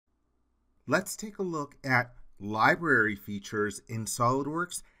let's take a look at library features in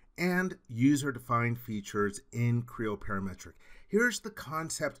SolidWorks and user-defined features in Creo Parametric. Here's the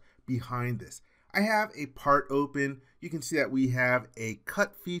concept behind this. I have a part open. You can see that we have a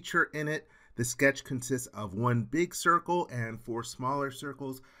cut feature in it. The sketch consists of one big circle and 4 smaller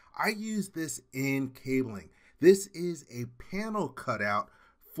circles. I use this in cabling. This is a panel cutout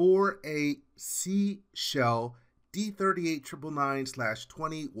for a C shell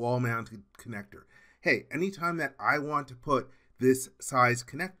D38999/20 wall-mounted connector. Hey, anytime that I want to put this size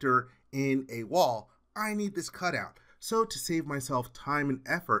connector in a wall, I need this cutout. So to save myself time and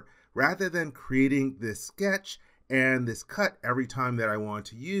effort, rather than creating this sketch and this cut every time that I want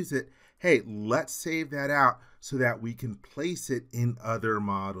to use it, hey, let's save that out so that we can place it in other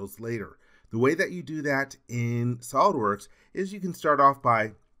models later. The way that you do that in SolidWorks is you can start off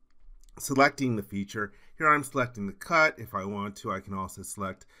by selecting the feature. Here I'm selecting the cut. If I want to, I can also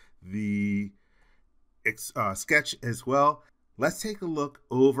select the sketch as well. Let's take a look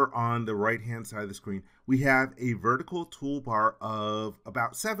over on the right hand side of the screen. We have a vertical toolbar of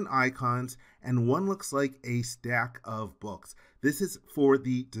about 7 icons, and one looks like a stack of books. This is for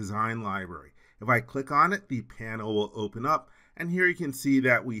the design library. If I click on it, the panel will open up, and here you can see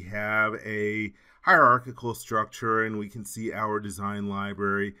that we have a hierarchical structure, and we can see our design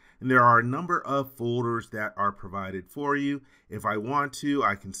library, and there are a number of folders that are provided for you. If I want to,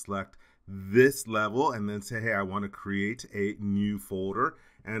 I can select this level and then say, hey, I want to create a new folder,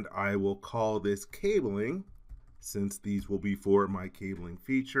 and I will call this cabling, since these will be for my cabling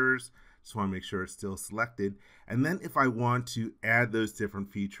features. Just want to make sure it's still selected. And then if I want to add those different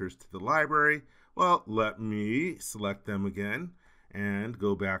features to the library, well, let me select them again and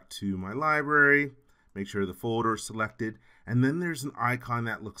go back to my library, make sure the folder is selected, and then there's an icon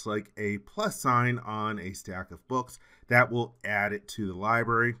that looks like a plus sign on a stack of books that will add it to the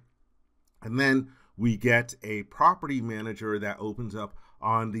library. And then we get a property manager that opens up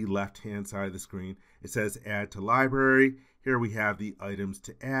on the left hand side of the screen. It says add to library. Here we have the items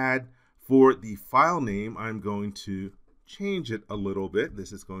to add. For the file name, I'm going to change it a little bit.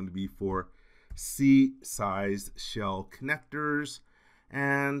 This is going to be for C-sized shell connectors,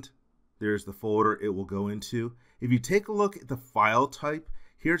 and there's the folder it will go into. If you take a look at the file type,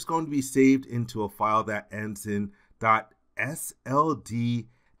 here it's going to be saved into a file that ends in .sldlfp.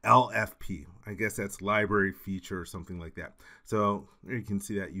 I guess that's library feature or something like that. So there you can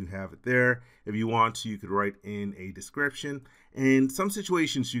see that you have it there. If you want to, you could write in a description. In some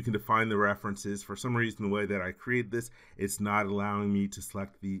situations, you can define the references. For some reason, the way that I created this, it's not allowing me to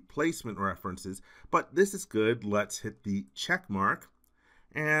select the placement references, but this is good. Let's hit the check mark.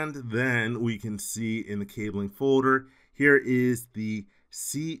 And then we can see in the cabling folder, here is the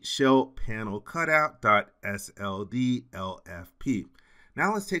C shell panel cutout.sldlfp.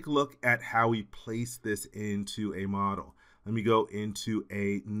 Now let's take a look at how we place this into a model. Let me go into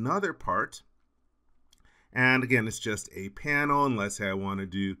another part. And again, it's just a panel, and let's say I want to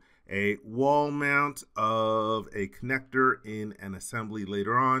do a wall mount of a connector in an assembly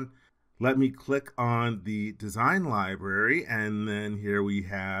later on. Let me click on the design library, and then here we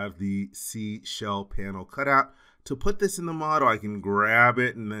have the C shell panel cutout. To put this in the model, I can grab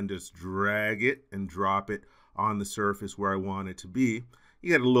it and then just drag it and drop it on the surface where I want it to be. You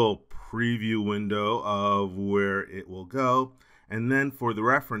get a little preview window of where it will go. And then for the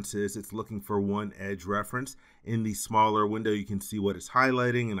references, it's looking for one edge reference. In the smaller window, you can see what it's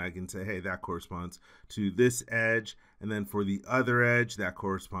highlighting, and I can say, hey, that corresponds to this edge. And then for the other edge, that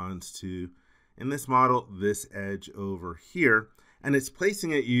corresponds to, in this model, this edge over here. And it's placing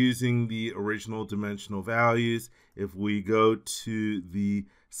it using the original dimensional values. If we go to the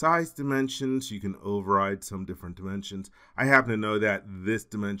size dimensions, you can override some different dimensions. I happen to know that this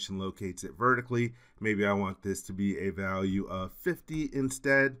dimension locates it vertically. Maybe I want this to be a value of 50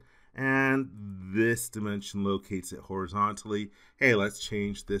 instead, and this dimension locates it horizontally. Hey, let's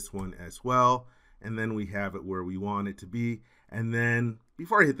change this one as well, and then we have it where we want it to be. And then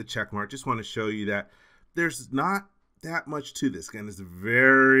before I hit the check mark, just want to show you that there's not that much to this. Again, it's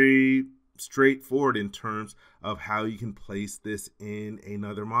very straightforward in terms of how you can place this in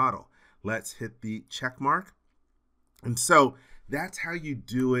another model. Let's hit the check mark. And so that's how you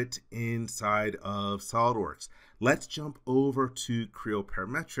do it inside of SolidWorks. Let's jump over to Creo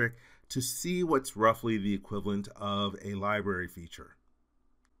Parametric to see what's roughly the equivalent of a library feature.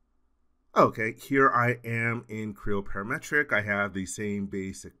 Okay, here I am in Creo Parametric. I have the same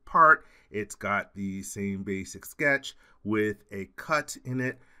basic part. It's got the same basic sketch with a cut in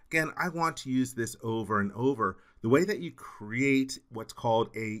it. Again, I want to use this over and over. The way that you create what's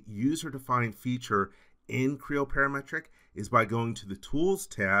called a user-defined feature in Creo Parametric is by going to the Tools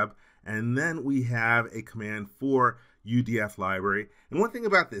tab And then we have a command for UDF library. And one thing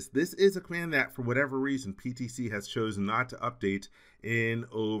about this is a command that for whatever reason PTC has chosen not to update in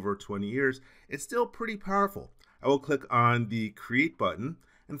over 20 years. It's still pretty powerful. I will click on the create button,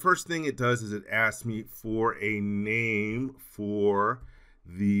 and first thing it does is it asks me for a name for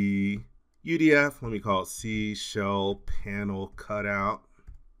the UDF. Let me call it C shell panel cutout,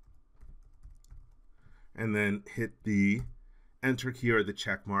 and then hit the enter key or the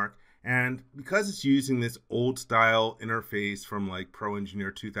check mark. And because it's using this old style interface from like Pro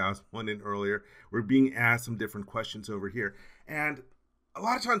Engineer 2001 and earlier, we're being asked some different questions over here. And a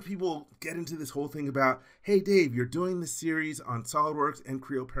lot of times people get into this whole thing about, hey Dave, you're doing this series on SolidWorks and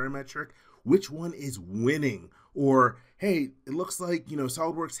Creo Parametric. Which one is winning? Or, hey, it looks like,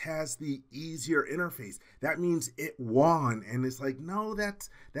 SolidWorks has the easier interface. That means it won. And it's like, no, that's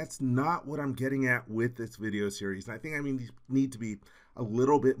not what I'm getting at with this video series. And I think I need to be a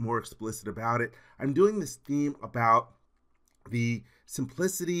little bit more explicit about it. I'm doing this theme about the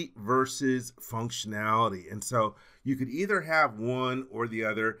simplicity versus functionality. And so you could either have one or the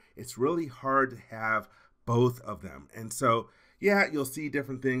other. It's really hard to have both of them. And so, yeah, you'll see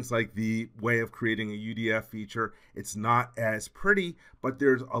different things like the way of creating a UDF feature. It's not as pretty, but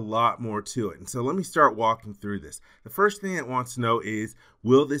there's a lot more to it. And so let me start walking through this. The first thing it wants to know is,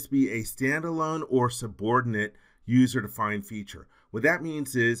 will this be a standalone or subordinate user-defined feature? What that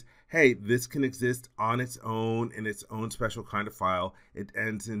means is, hey, this can exist on its own in its own special kind of file. It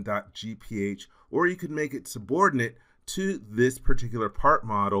ends in .gph, or you could make it subordinate to this particular part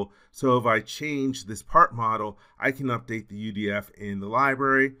model. So if I change this part model, I can update the UDF in the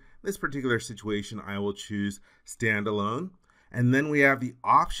library. In this particular situation, I will choose standalone. And then we have the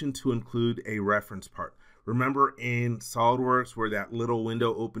option to include a reference part. Remember in SolidWorks where that little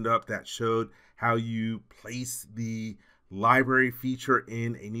window opened up that showed how you place the library feature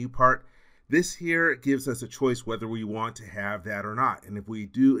in a new part? This here gives us a choice whether we want to have that or not. And if we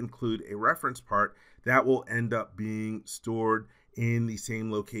do include a reference part, that will end up being stored in the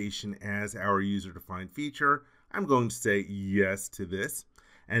same location as our user-defined feature. I'm going to say yes to this.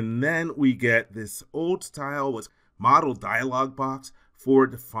 And then we get this old style model dialog box for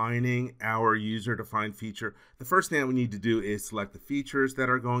defining our user-defined feature. The first thing that we need to do is select the features that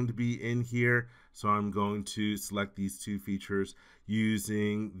are going to be in here. So I'm going to select these two features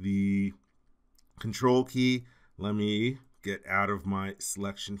using the control key. Let me get out of my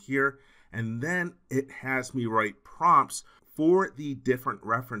selection here. And then it has me write prompts for the different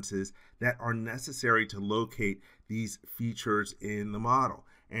references that are necessary to locate these features in the model.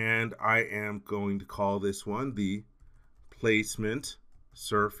 And I am going to call this one the placement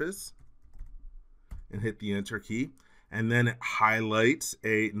surface and hit the enter key. And then it highlights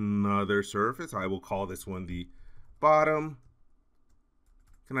another surface. I will call this one the bottom.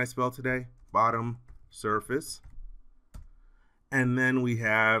 Can I spell today? Bottom surface. And then we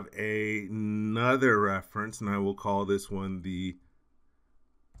have another reference, and I will call this one the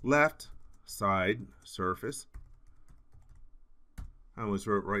left side surface. I almost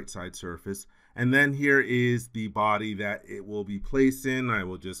wrote right side surface. And then here is the body that it will be placed in. I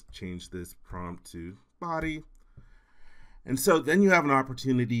will just change this prompt to body. And so then you have an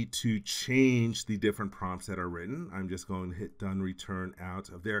opportunity to change the different prompts that are written. I'm just going to hit done return out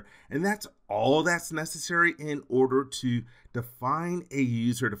of there. And that's all that's necessary in order to define a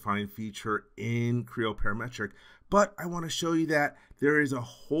user-defined feature in Creo Parametric. But I want to show you that there is a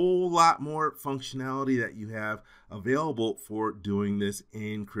whole lot more functionality that you have available for doing this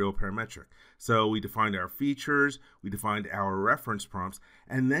in Creo Parametric. So we defined our features, we defined our reference prompts,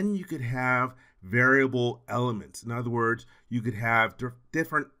 and then you could have variable elements. In other words, you could have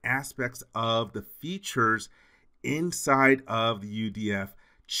different aspects of the features inside of the UDF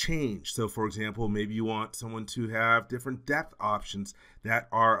change. So for example, maybe you want someone to have different depth options that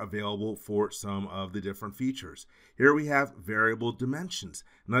are available for some of the different features. Here we have variable dimensions.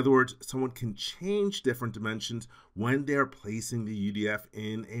 In other words, someone can change different dimensions when they're placing the UDF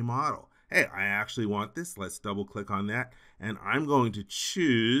in a model. Hey, I actually want this. Let's double click on that. And I'm going to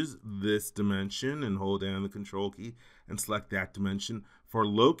choose this dimension and hold down the control key and select that dimension for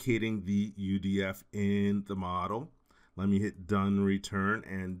locating the UDF in the model. Let me hit done, return,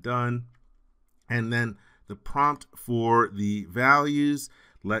 and done. And then the prompt for the values,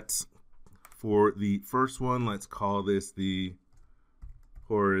 for the first one, let's call this the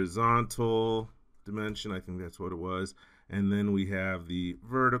horizontal dimension. I think that's what it was. And then we have the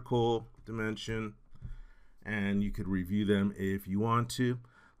vertical dimension, and you could review them if you want to.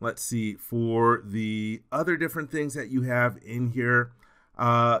 Let's see, for the other different things that you have in here,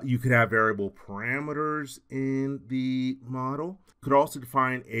 You could have variable parameters in the model. You could also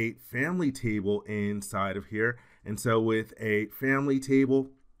define a family table inside of here. And so with a family table,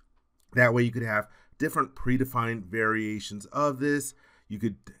 that way you could have different predefined variations of this. You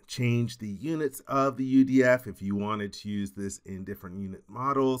could change the units of the UDF if you wanted to use this in different unit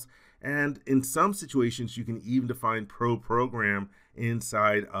models. And in some situations, you can even define program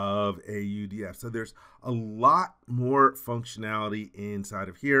inside of a UDF. So there's a lot more functionality inside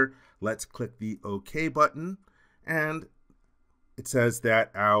of here. Let's click the OK button, and it says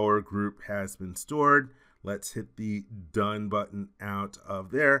that our group has been stored. Let's hit the Done button out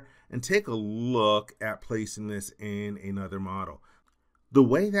of there and take a look at placing this in another model. The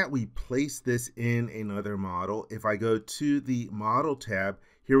way that we place this in another model, if I go to the Model tab,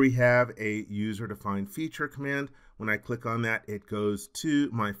 here we have a user-defined feature command. When I click on that, it goes to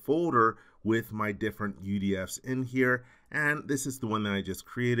my folder with my different UDFs in here. And this is the one that I just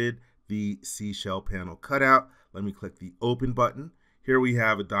created, the seashell panel cutout. Let me click the Open button. Here we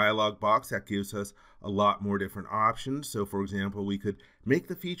have a dialog box that gives us a lot more different options. So for example, we could make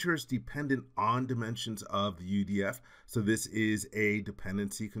the features dependent on dimensions of the UDF. So this is a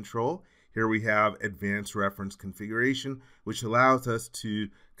dependency control. Here we have advanced reference configuration, which allows us to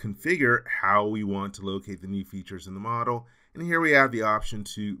configure how we want to locate the new features in the model. And here we have the option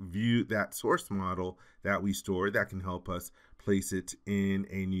to view that source model that we stored that can help us place it in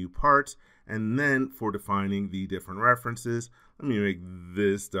a new part. And then for defining the different references, let me make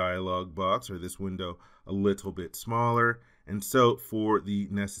this dialog box or this window a little bit smaller. And so for the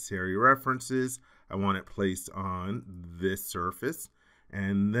necessary references, I want it placed on this surface.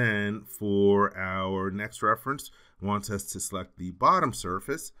 And then for our next reference, wants us to select the bottom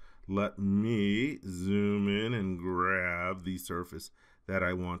surface. Let me zoom in and grab the surface that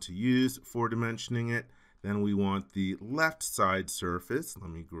I want to use for dimensioning it. Then we want the left side surface.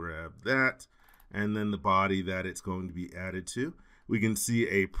 Let me grab that. And then the body that it's going to be added to. We can see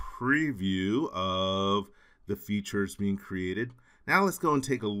a preview of the features being created. Now let's go and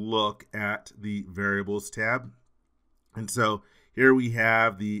take a look at the Variables tab. And so here we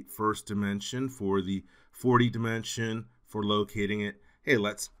have the first dimension for the 40 dimension for locating it. Hey,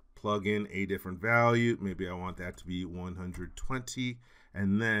 let's plug in a different value. Maybe I want that to be 120.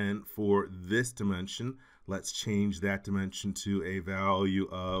 And then for this dimension, let's change that dimension to a value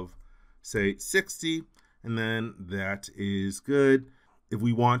of, say, 60. And then that is good. If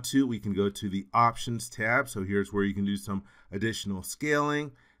we want to, we can go to the Options tab. So here's where you can do some additional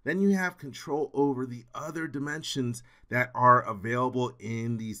scaling. Then you have control over the other dimensions that are available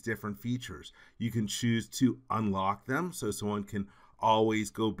in these different features. You can choose to unlock them so someone can always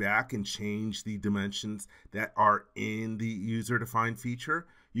go back and change the dimensions that are in the user-defined feature.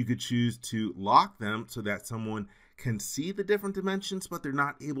 You could choose to lock them so that someone can see the different dimensions, but they're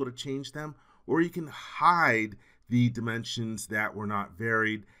not able to change them. Or you can hide the dimensions that were not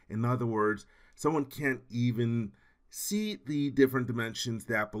varied. In other words, someone can't even see the different dimensions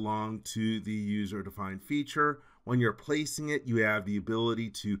that belong to the user-defined feature. When you're placing it, you have the ability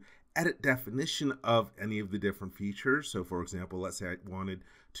to edit definition of any of the different features. So for example, let's say I wanted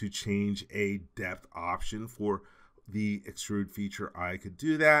to change a depth option for the extrude feature, I could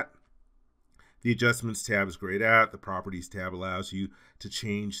do that. The Adjustments tab is grayed out. The Properties tab allows you to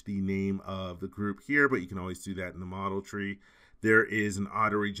change the name of the group here, but you can always do that in the model tree. There is an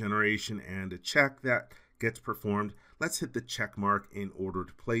auto regeneration and a check that gets performed. Let's hit the check mark in order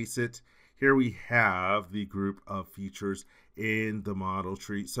to place it. Here we have the group of features in the model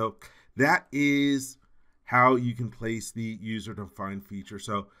tree. So that is how you can place the user-defined feature.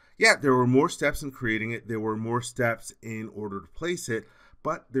 So yeah, there were more steps in creating it. There were more steps in order to place it,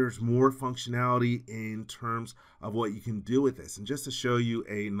 but there's more functionality in terms of what you can do with this. And just to show you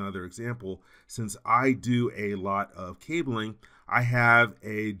another example, since I do a lot of cabling, I have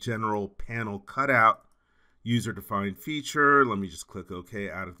a general panel cutout user-defined feature. Let me just click OK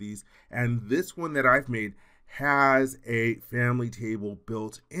out of these. And this one that I've made has a family table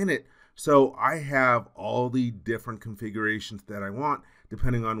built in it. So I have all the different configurations that I want,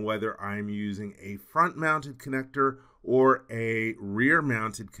 depending on whether I'm using a front-mounted connector or a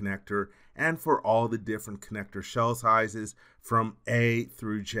rear-mounted connector, and for all the different connector shell sizes from A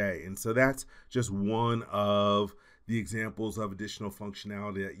through J. And so that's just one of the examples of additional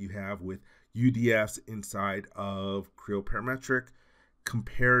functionality that you have with UDFs inside of Creo Parametric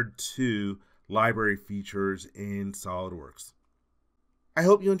compared to library features in SolidWorks. I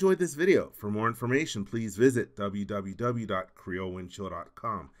hope you enjoyed this video. For more information, please visit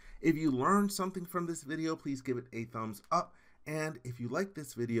www.creowindshield.com. If you learned something from this video, please give it a thumbs up. And if you like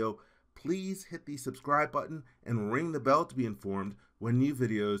this video, please hit the subscribe button and ring the bell to be informed when new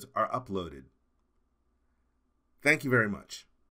videos are uploaded. Thank you very much.